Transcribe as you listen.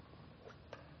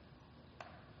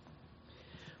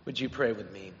Would you pray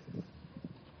with me?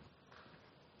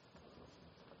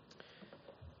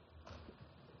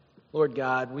 Lord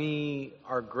God, we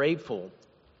are grateful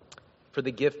for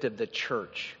the gift of the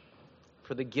church,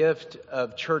 for the gift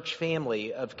of church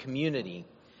family, of community,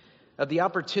 of the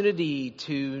opportunity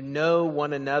to know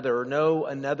one another, know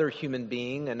another human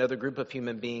being, another group of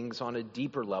human beings on a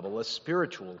deeper level, a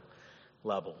spiritual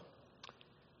level.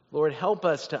 Lord, help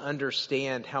us to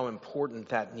understand how important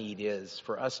that need is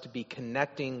for us to be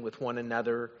connecting with one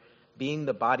another, being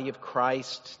the body of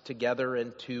Christ together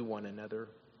and to one another.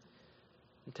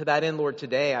 And to that end, Lord,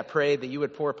 today I pray that you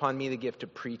would pour upon me the gift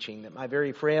of preaching, that my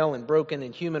very frail and broken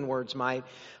and human words might,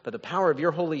 by the power of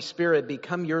your Holy Spirit,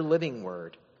 become your living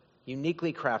word,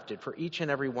 uniquely crafted for each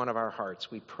and every one of our hearts.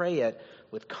 We pray it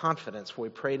with confidence, for we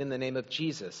pray it in the name of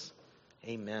Jesus.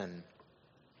 Amen.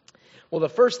 Well, the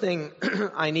first thing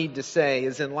I need to say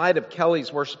is, in light of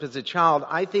Kelly's worship as a child,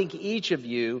 I think each of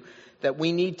you that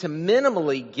we need to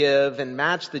minimally give and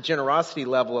match the generosity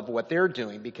level of what they're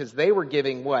doing, because they were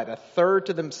giving what? A third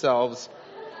to themselves,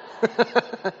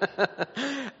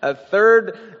 a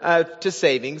third to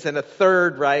savings, and a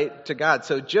third, right, to God.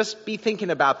 So just be thinking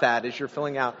about that as you're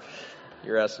filling out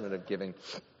your estimate of giving.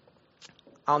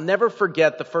 I'll never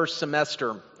forget the first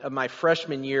semester of my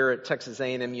freshman year at Texas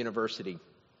A&M University.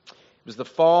 It was the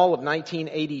fall of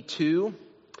 1982.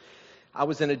 I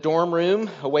was in a dorm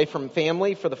room away from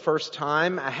family for the first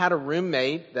time. I had a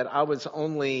roommate that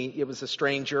it was a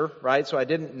stranger, right? So I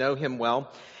didn't know him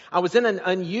well. I was in an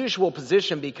unusual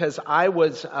position because I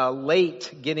was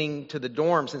late getting to the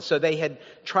dorms. And so they had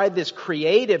tried this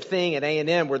creative thing at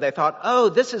A&M where they thought, oh,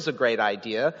 this is a great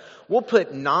idea. We'll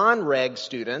put non-reg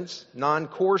students,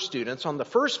 non-core students on the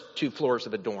first 2 floors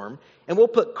of a dorm, and we'll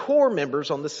put core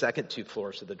members on the second 2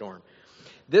 floors of the dorm.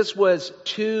 This was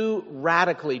 2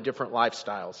 radically different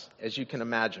lifestyles, as you can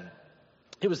imagine.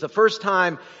 It was the first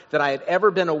time that I had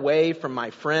ever been away from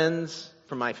my friends,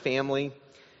 from my family.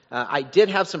 I did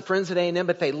have some friends at A&M,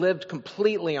 but they lived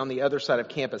completely on the other side of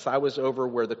campus. I was over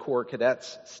where the core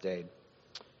cadets stayed.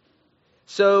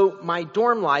 So my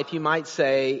dorm life, you might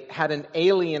say, had an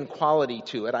alien quality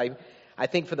to it. I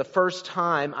think for the first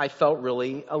time, I felt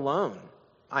really alone.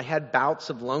 I had bouts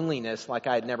of loneliness like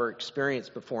I had never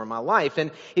experienced before in my life.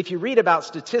 And if you read about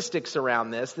statistics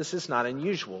around this is not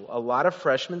unusual. A lot of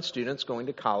freshman students going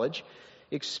to college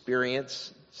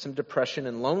experience some depression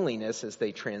and loneliness as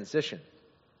they transition.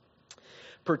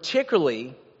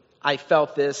 Particularly, I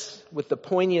felt this with the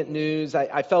poignant news.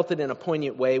 I felt it in a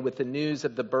poignant way with the news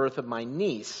of the birth of my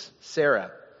niece,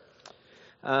 Sarah.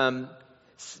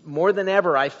 More than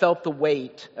ever, I felt the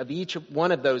weight of each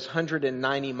one of those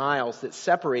 190 miles that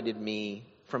separated me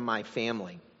from my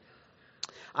family.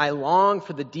 I longed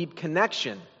for the deep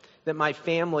connection that my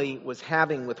family was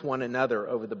having with one another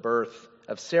over the birth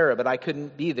of Sarah, but I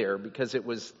couldn't be there because it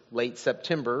was late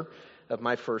September of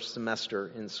my first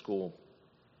semester in school.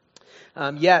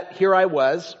 Yet, here I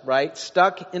was, right,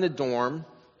 stuck in a dorm,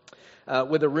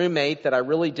 with a roommate that I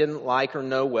really didn't like or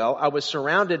know well. I was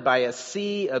surrounded by a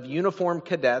sea of uniformed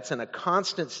cadets in a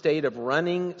constant state of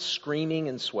running, screaming,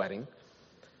 and sweating.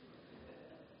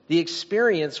 The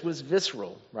experience was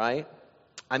visceral, right?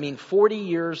 40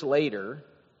 years later,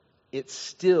 it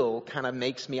still kind of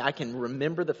I can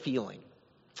remember the feeling.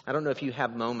 I don't know if you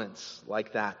have moments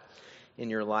like that in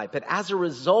your life. But as a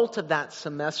result of that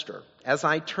semester, as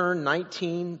I turned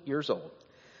 19 years old,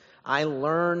 I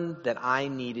learned that I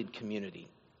needed community.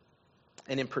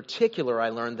 And in particular, I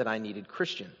learned that I needed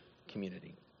Christian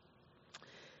community.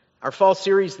 Our fall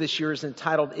series this year is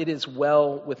entitled, It Is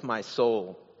Well With My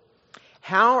Soul.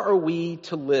 How are we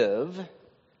to live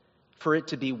for it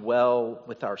to be well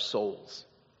with our souls?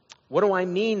 What do I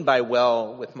mean by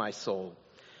well with my soul?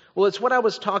 Well, it's what I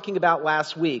was talking about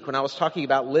last week when I was talking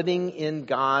about living in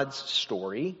God's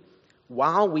story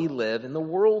while we live in the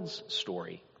world's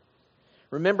story.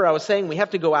 Remember, I was saying we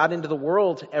have to go out into the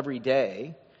world every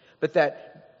day, but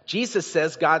that Jesus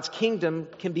says God's kingdom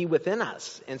can be within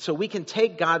us. And so we can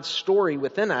take God's story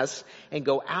within us and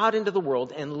go out into the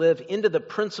world and live into the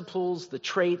principles, the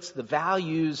traits, the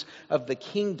values of the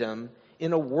kingdom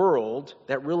in a world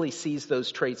that really sees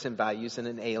those traits and values in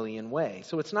an alien way.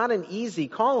 So it's not an easy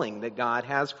calling that God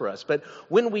has for us. But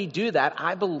when we do that,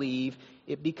 I believe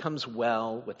it becomes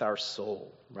well with our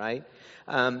soul, right?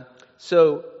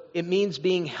 So it means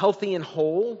being healthy and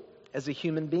whole as a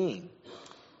human being.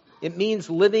 It means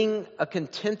living a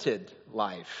contented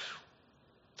life,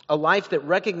 a life that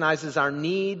recognizes our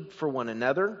need for one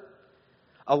another,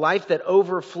 a life that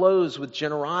overflows with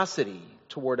generosity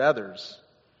toward others,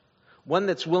 one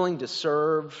that's willing to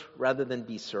serve rather than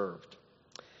be served.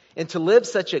 And to live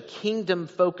such a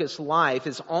kingdom-focused life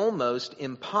is almost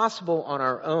impossible on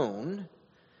our own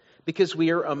because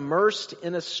we are immersed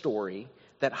in a story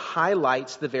that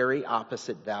highlights the very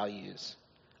opposite values.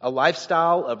 A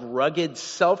lifestyle of rugged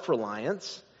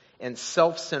self-reliance and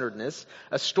self-centeredness,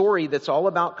 a story that's all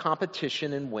about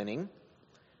competition and winning.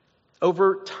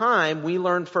 Over time, we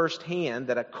learn firsthand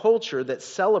that a culture that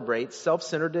celebrates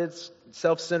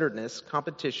self-centeredness,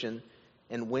 competition,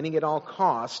 and winning at all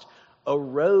cost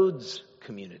erodes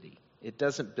community. It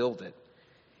doesn't build it.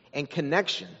 And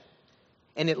connection.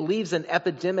 And it leaves an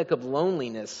epidemic of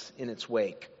loneliness in its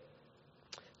wake.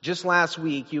 Just last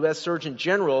week, U.S. Surgeon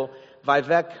General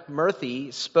Vivek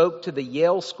Murthy spoke to the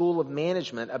Yale School of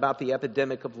Management about the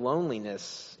epidemic of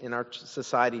loneliness in our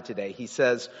society today. He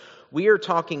says, "We are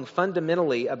talking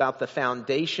fundamentally about the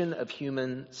foundation of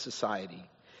human society.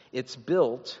 It's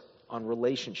built on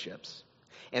relationships.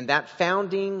 And that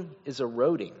founding is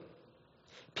eroding.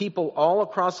 People all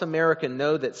across America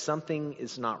know that something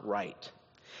is not right.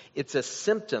 It's a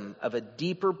symptom of a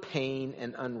deeper pain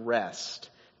and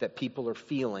unrest that people are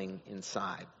feeling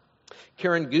inside."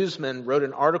 Karen Guzman wrote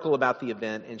an article about the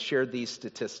event and shared these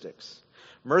statistics.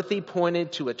 Murthy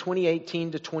pointed to a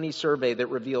 2018 to 20 survey that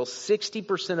reveals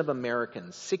 60% of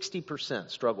Americans,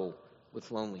 60% struggle with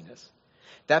loneliness.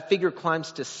 That figure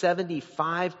climbs to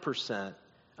 75%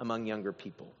 among younger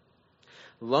people.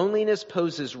 Loneliness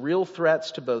poses real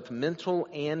threats to both mental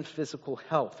and physical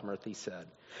health, Murthy said.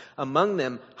 Among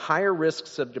them, higher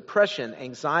risks of depression,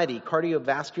 anxiety,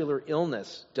 cardiovascular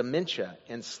illness, dementia,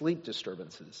 and sleep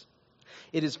disturbances.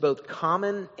 It is both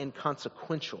common and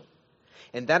consequential.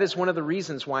 And that is one of the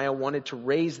reasons why I wanted to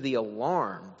raise the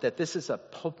alarm that this is a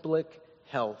public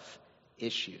health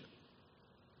issue.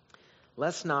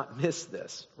 Let's not miss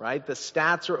this, right? The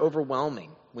stats are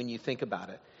overwhelming when you think about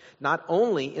it. Not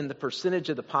only in the percentage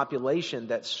of the population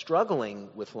that's struggling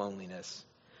with loneliness,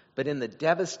 but in the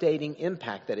devastating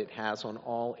impact that it has on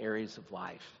all areas of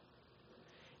life.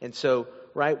 And so,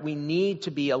 right, we need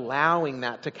to be allowing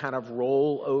that to kind of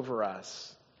roll over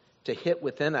us, to hit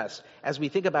within us as we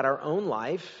think about our own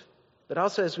life, but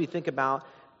also as we think about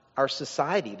our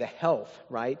society, the health,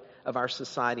 right, of our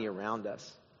society around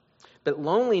us. But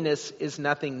loneliness is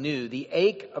nothing new. The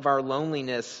ache of our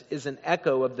loneliness is an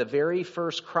echo of the very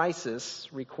first crisis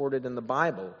recorded in the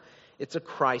Bible. It's a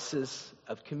crisis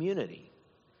of community.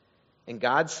 And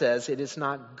God says it is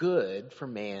not good for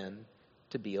man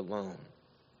to be alone.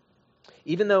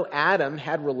 Even though Adam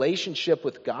had relationship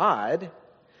with God,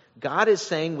 God is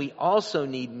saying we also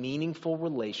need meaningful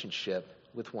relationship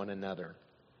with one another.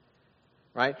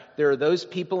 Right? There are those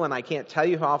people, and I can't tell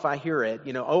you how often I hear it,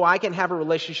 I can have a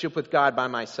relationship with God by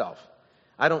myself.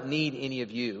 I don't need any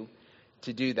of you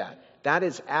to do that. That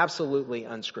is absolutely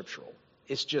unscriptural.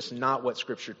 It's just not what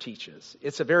Scripture teaches.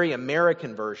 It's a very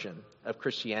American version of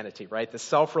Christianity, right? The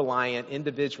self-reliant,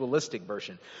 individualistic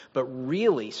version. But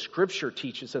really, Scripture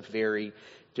teaches a very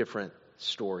different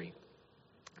story.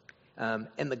 And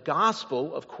the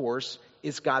gospel, of course,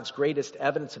 is God's greatest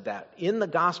evidence of that. In the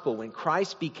gospel, when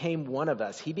Christ became one of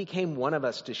us, He became one of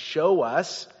us to show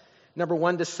us, number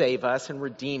one, to save us and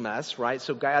redeem us, right?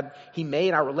 So God, He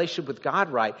made our relationship with God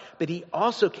right, but He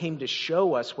also came to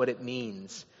show us what it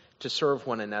means to serve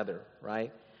one another,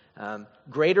 right?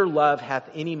 Greater love hath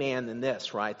any man than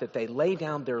this, right? That they lay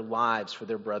down their lives for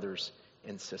their brothers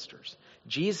and sisters.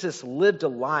 Jesus lived a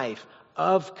life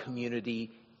of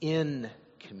community in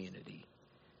community.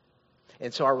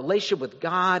 And so our relationship with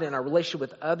God and our relationship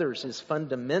with others is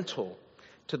fundamental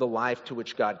to the life to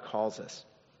which God calls us.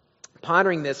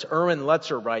 Pondering this, Erwin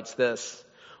Lutzer writes this: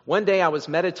 "One day I was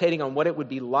meditating on what it would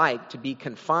be like to be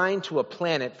confined to a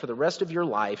planet for the rest of your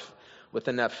life with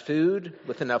enough food,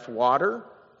 with enough water,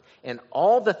 and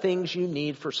all the things you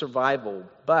need for survival,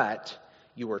 but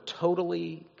you are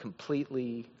totally,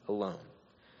 completely alone.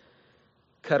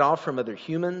 Cut off from other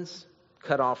humans,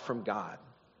 cut off from God.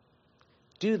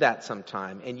 Do that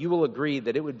sometime, and you will agree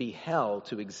that it would be hell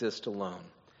to exist alone.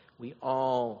 We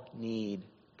all need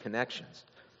connections."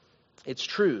 It's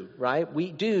true, right?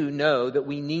 We do know that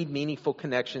we need meaningful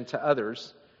connection to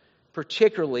others,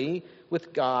 particularly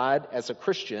with God as a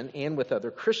Christian and with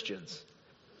other Christians.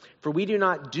 For we do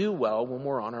not do well when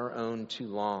we're on our own too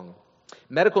long.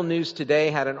 Medical News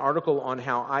Today had an article on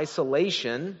how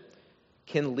isolation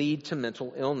can lead to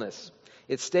mental illness.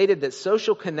 It stated that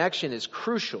social connection is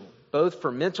crucial, both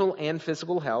for mental and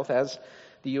physical health, as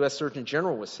the U.S. Surgeon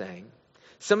General was saying.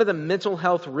 Some of the mental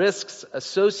health risks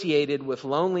associated with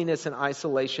loneliness and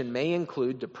isolation may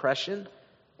include depression,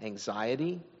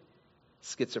 anxiety,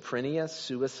 schizophrenia,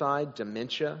 suicide,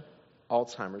 dementia,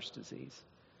 Alzheimer's disease.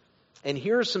 And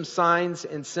here are some signs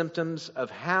and symptoms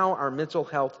of how our mental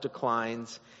health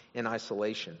declines in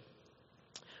isolation.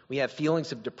 We have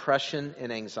feelings of depression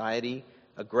and anxiety,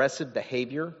 aggressive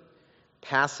behavior,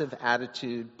 passive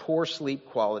attitude, poor sleep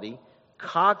quality,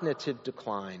 cognitive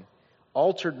decline,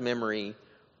 altered memory,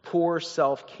 poor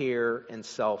self-care, and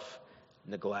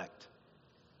self-neglect.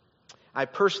 I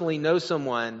personally know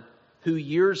someone who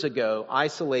years ago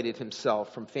isolated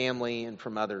himself from family and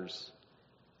from others.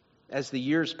 As the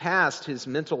years passed, his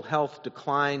mental health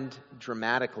declined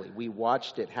dramatically. We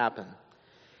watched it happen.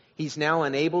 He's now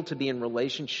unable to be in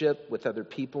relationship with other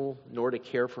people, nor to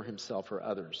care for himself or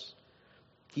others.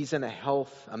 He's in a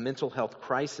mental health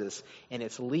crisis, and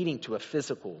it's leading to a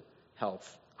physical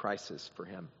health crisis for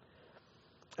him.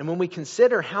 And when we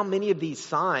consider how many of these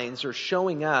signs are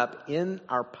showing up in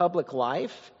our public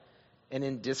life and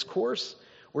in discourse,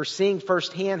 we're seeing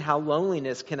firsthand how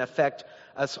loneliness can affect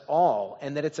us all,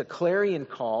 and that it's a clarion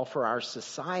call for our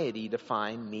society to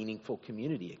find meaningful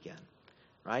community again,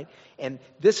 right? And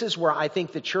this is where I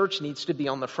think the church needs to be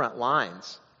on the front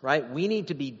lines, right? We need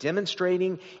to be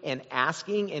demonstrating and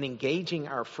asking and engaging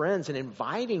our friends and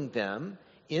inviting them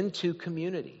into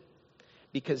community,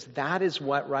 because that is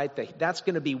what, that's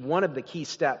going to be one of the key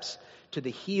steps to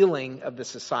the healing of the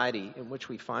society in which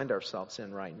we find ourselves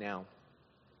in right now.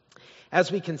 As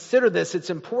we consider this, it's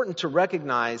important to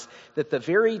recognize that the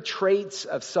very traits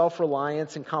of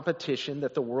self-reliance and competition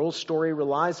that the world story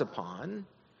relies upon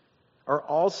are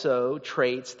also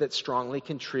traits that strongly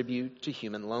contribute to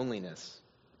human loneliness.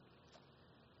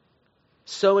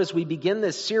 So as we begin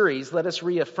this series, let us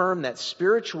reaffirm that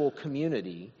spiritual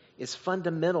community is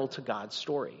fundamental to God's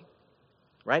story,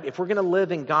 right? If we're going to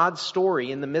live in God's story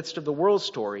in the midst of the world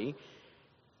story,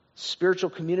 spiritual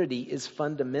community is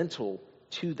fundamental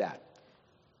to that.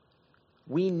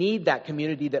 We need that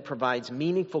community that provides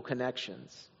meaningful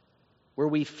connections, where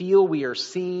we feel we are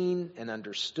seen and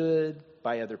understood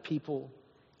by other people,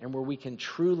 and where we can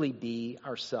truly be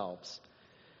ourselves.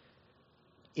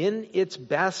 In its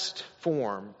best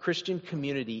form, Christian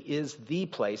community is the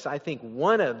place, I think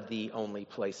one of the only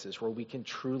places where we can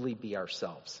truly be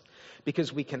ourselves.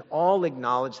 Because we can all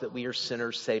acknowledge that we are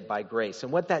sinners saved by grace.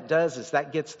 And what that does is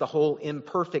that gets the whole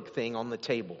imperfect thing on the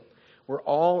table. We're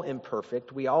all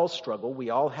imperfect. We all struggle.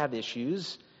 We all have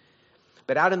issues.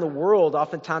 But out in the world,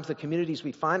 oftentimes the communities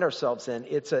we find ourselves in,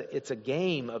 it's a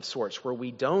game of sorts where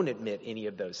we don't admit any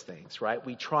of those things, right?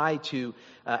 We try to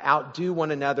outdo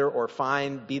one another or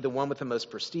be the one with the most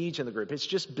prestige in the group. It's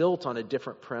just built on a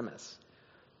different premise.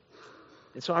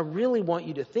 And so I really want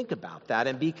you to think about that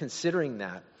and be considering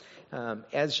that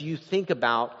as you think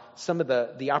about some of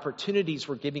the opportunities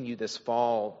we're giving you this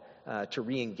fall to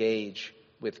re-engage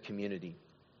with community.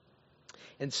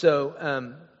 And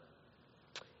so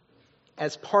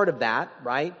as part of that,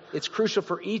 right, it's crucial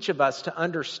for each of us to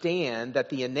understand that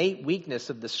the innate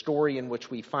weakness of the story in which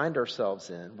we find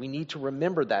ourselves in, we need to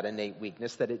remember that innate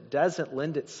weakness, that it doesn't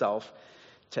lend itself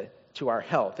to our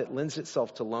health. It lends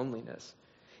itself to loneliness.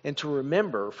 And to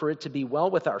remember, for it to be well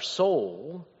with our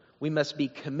soul, we must be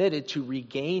committed to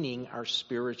regaining our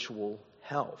spiritual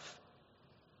health.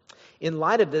 In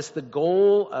light of this, the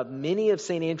goal of many of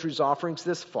St. Andrew's offerings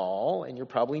this fall, and you're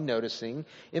probably noticing,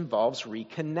 involves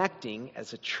reconnecting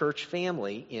as a church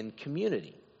family in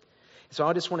community. So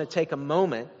I just want to take a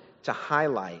moment to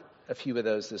highlight a few of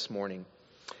those this morning.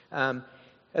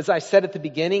 As I said at the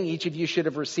beginning, each of you should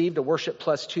have received a Worship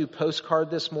Plus 2 postcard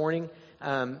this morning.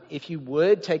 If you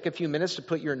would, take a few minutes to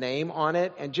put your name on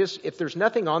it. And just, if there's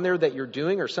nothing on there that you're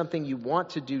doing or something you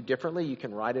want to do differently, you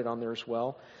can write it on there as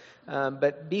well.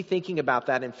 But be thinking about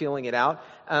that and feeling it out.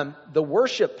 The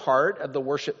worship part of the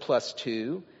Worship Plus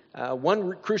 2,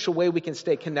 one crucial way we can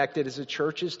stay connected as a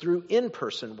church is through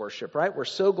in-person worship, right? We're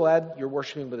so glad you're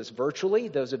worshiping with us virtually,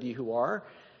 those of you who are.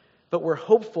 But we're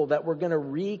hopeful that we're going to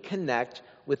reconnect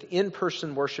with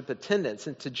in-person worship attendance.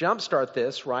 And to jumpstart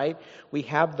this, right, we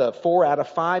have the 4 out of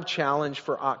 5 challenge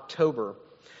for October,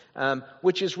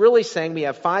 which is really saying we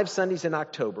have 5 Sundays in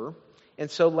October. And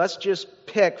so let's just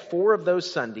pick 4 of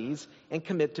those Sundays and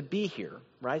commit to be here,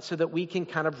 right? So that we can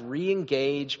kind of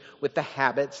re-engage with the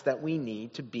habits that we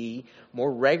need to be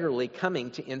more regularly coming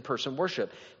to in-person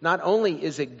worship. Not only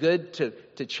is it good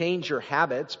to change your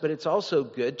habits, but it's also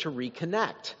good to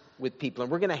reconnect with people.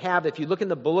 And we're going to have, if you look in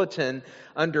the bulletin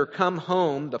under Come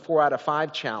Home, the 4 out of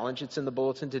 5 challenge, it's in the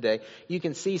bulletin today, you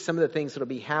can see some of the things that will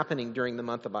be happening during the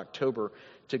month of October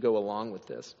to go along with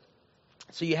this.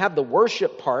 So you have the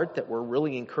worship part that we're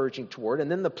really encouraging toward, and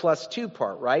then the plus 2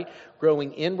 part, right?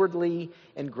 Growing inwardly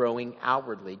and growing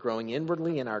outwardly. Growing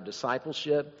inwardly in our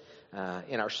discipleship,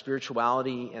 in our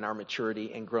spirituality, in our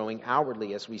maturity, and growing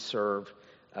outwardly as we serve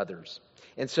others.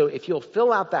 And so if you'll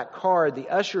fill out that card, the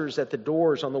ushers at the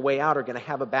doors on the way out are going to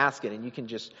have a basket, and you can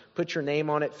just put your name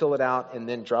on it, fill it out, and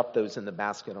then drop those in the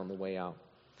basket on the way out.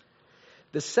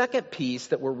 The second piece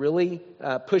that we're really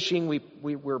pushing,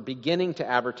 we're beginning to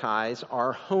advertise,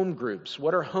 are home groups.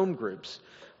 What are home groups?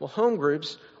 Well, home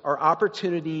groups are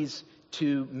opportunities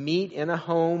to meet in a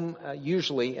home,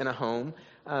 usually in a home,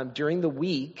 during the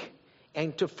week,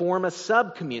 and to form a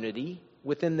sub-community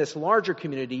within this larger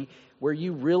community where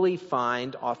you really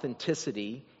find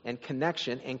authenticity and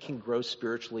connection and can grow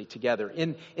spiritually together.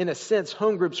 In a sense,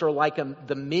 home groups are like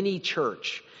the mini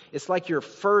church. It's like your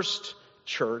first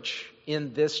church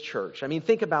in this church. I mean,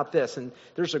 think about this. And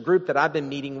there's a group that I've been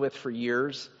meeting with for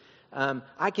years.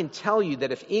 I can tell you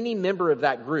that if any member of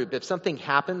that group, if something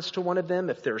happens to one of them,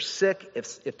 if they're sick,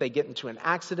 if they get into an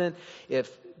accident,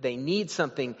 if they need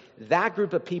something, that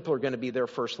group of people are going to be their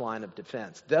first line of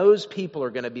defense. Those people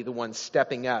are going to be the ones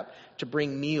stepping up to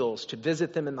bring meals, to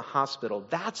visit them in the hospital.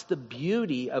 That's the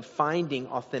beauty of finding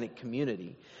authentic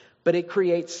community. But it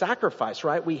creates sacrifice,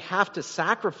 right? We have to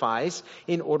sacrifice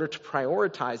in order to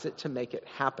prioritize it to make it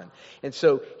happen. And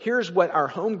so here's what our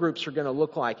home groups are going to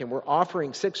look like. And we're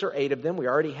offering 6 or 8 of them. We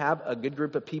already have a good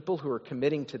group of people who are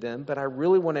committing to them. But I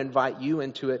really want to invite you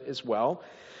into it as well.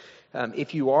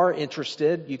 If you are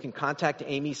interested, you can contact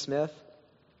Amy Smith.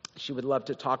 She would love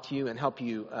to talk to you and help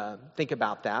you think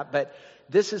about that. But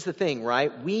this is the thing,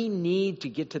 right? We need to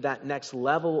get to that next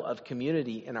level of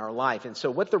community in our life. And so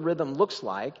what the rhythm looks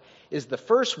like is the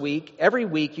first week, every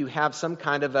week you have some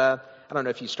kind of I don't know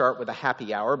if you start with a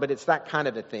happy hour, but it's that kind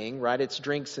of a thing, right? It's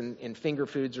drinks and finger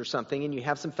foods or something, and you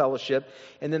have some fellowship.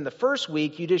 And then the first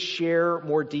week, you just share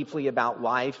more deeply about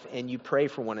life, and you pray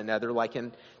for one another,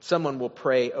 someone will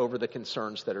pray over the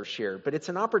concerns that are shared. But it's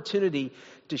an opportunity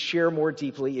to share more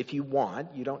deeply if you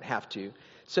want. You don't have to,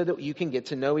 so that you can get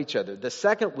to know each other. The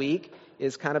second week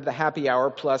is kind of the happy hour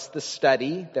plus the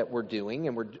study that we're doing,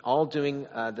 and we're all doing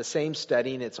the same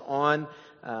study, and it's on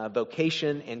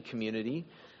vocation and community.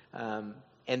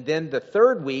 And then the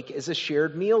third week is a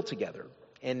shared meal together.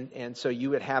 And so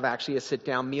you would have actually a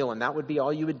sit-down meal, and that would be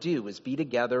all you would do, is be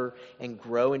together and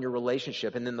grow in your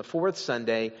relationship. And then the fourth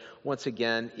Sunday, once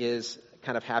again, is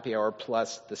kind of happy hour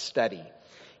plus the study.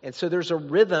 And so there's a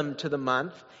rhythm to the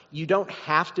month. You don't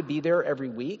have to be there every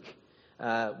week.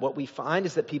 What we find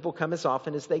is that people come as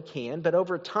often as they can, but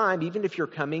over time, even if you're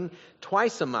coming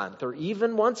twice a month or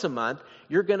even once a month,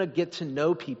 you're going to get to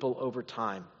know people over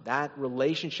time. That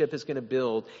relationship is going to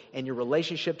build, and your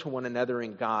relationship to one another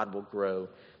in God will grow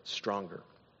stronger.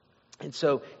 And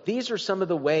so these are some of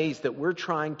the ways that we're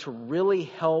trying to really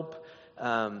help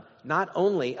not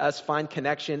only us find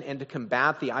connection and to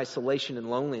combat the isolation and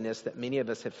loneliness that many of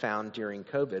us have found during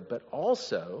COVID, but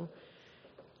also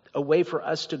a way for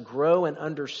us to grow and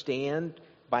understand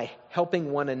by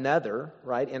helping one another,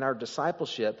 right, in our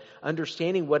discipleship,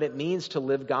 understanding what it means to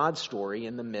live God's story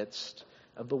in the midst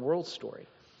of the world's story.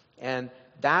 And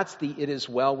that's the "it is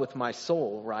well with my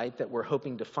soul," right, that we're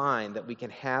hoping to find, that we can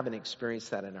have and experience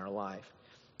that in our life.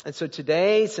 And so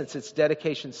today, since it's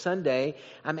Dedication Sunday,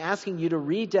 I'm asking you to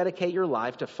rededicate your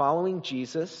life to following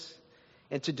Jesus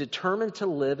and to determine to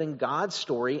live in God's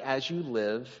story as you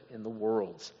live in the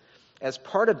world's. As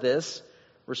part of this,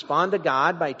 respond to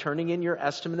God by turning in your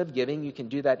estimate of giving. You can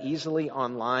do that easily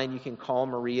online. You can call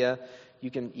Maria. You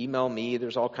can email me.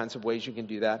 There's all kinds of ways you can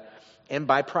do that. And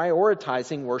by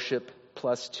prioritizing worship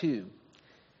 +2.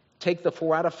 Take the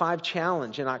 4 out of 5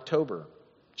 challenge in October.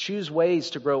 Choose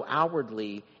ways to grow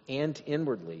outwardly and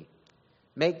inwardly.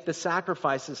 Make the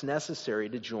sacrifices necessary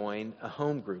to join a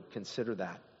home group. Consider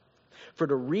that. For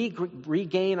to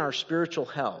regain our spiritual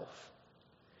health,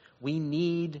 we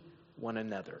need one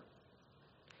another.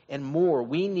 And more,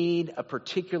 we need a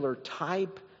particular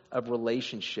type of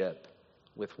relationship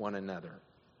with one another.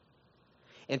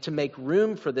 And to make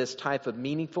room for this type of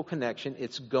meaningful connection,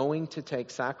 it's going to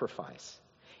take sacrifice.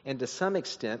 And to some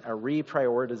extent, a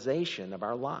reprioritization of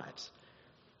our lives.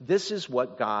 This is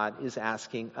what God is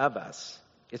asking of us.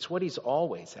 It's what He's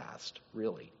always asked,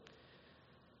 really.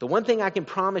 The one thing I can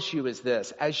promise you is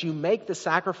this: as you make the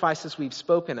sacrifices we've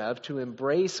spoken of to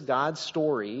embrace God's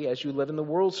story as you live in the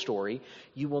world's story,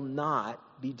 you will not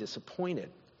be disappointed.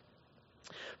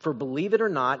 For believe it or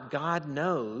not, God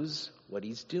knows what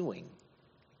He's doing.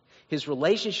 His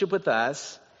relationship with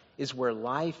us is where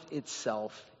life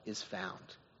itself is found.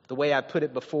 The way I put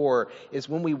it before is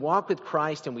when we walk with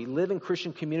Christ and we live in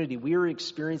Christian community, we are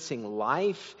experiencing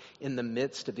life in the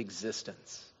midst of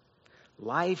existence.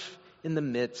 Life in the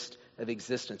midst of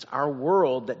existence. Our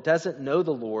world that doesn't know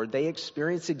the Lord, they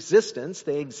experience existence,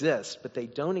 they exist, but they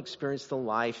don't experience the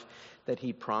life that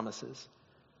He promises.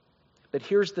 But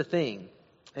here's the thing.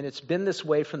 And it's been this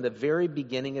way from the very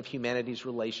beginning of humanity's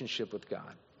relationship with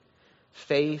God.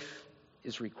 Faith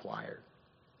is required.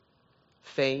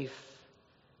 Faith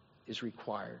is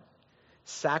required.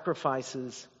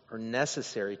 Sacrifices are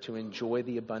necessary to enjoy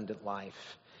the abundant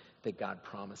life that God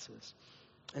promises.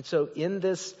 And so in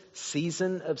this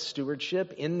season of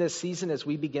stewardship, in this season as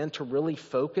we begin to really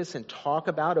focus and talk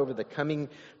about over the coming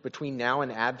between now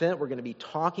and Advent, we're going to be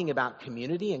talking about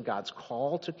community and God's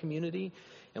call to community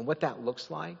and what that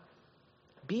looks like.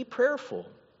 Be prayerful.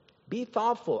 Be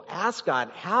thoughtful. Ask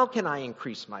God, how can I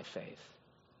increase my faith?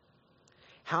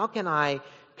 How can I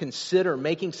consider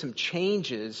making some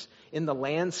changes in the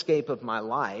landscape of my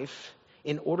life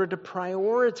in order to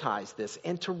prioritize this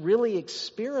and to really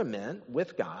experiment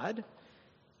with God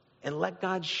and let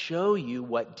God show you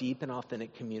what deep and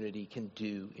authentic community can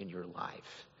do in your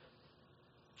life?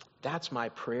 That's my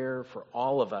prayer for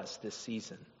all of us this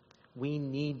season. We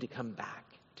need to come back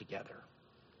together.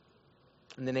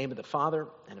 In the name of the Father,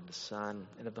 and of the Son,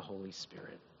 and of the Holy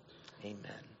Spirit.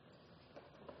 Amen.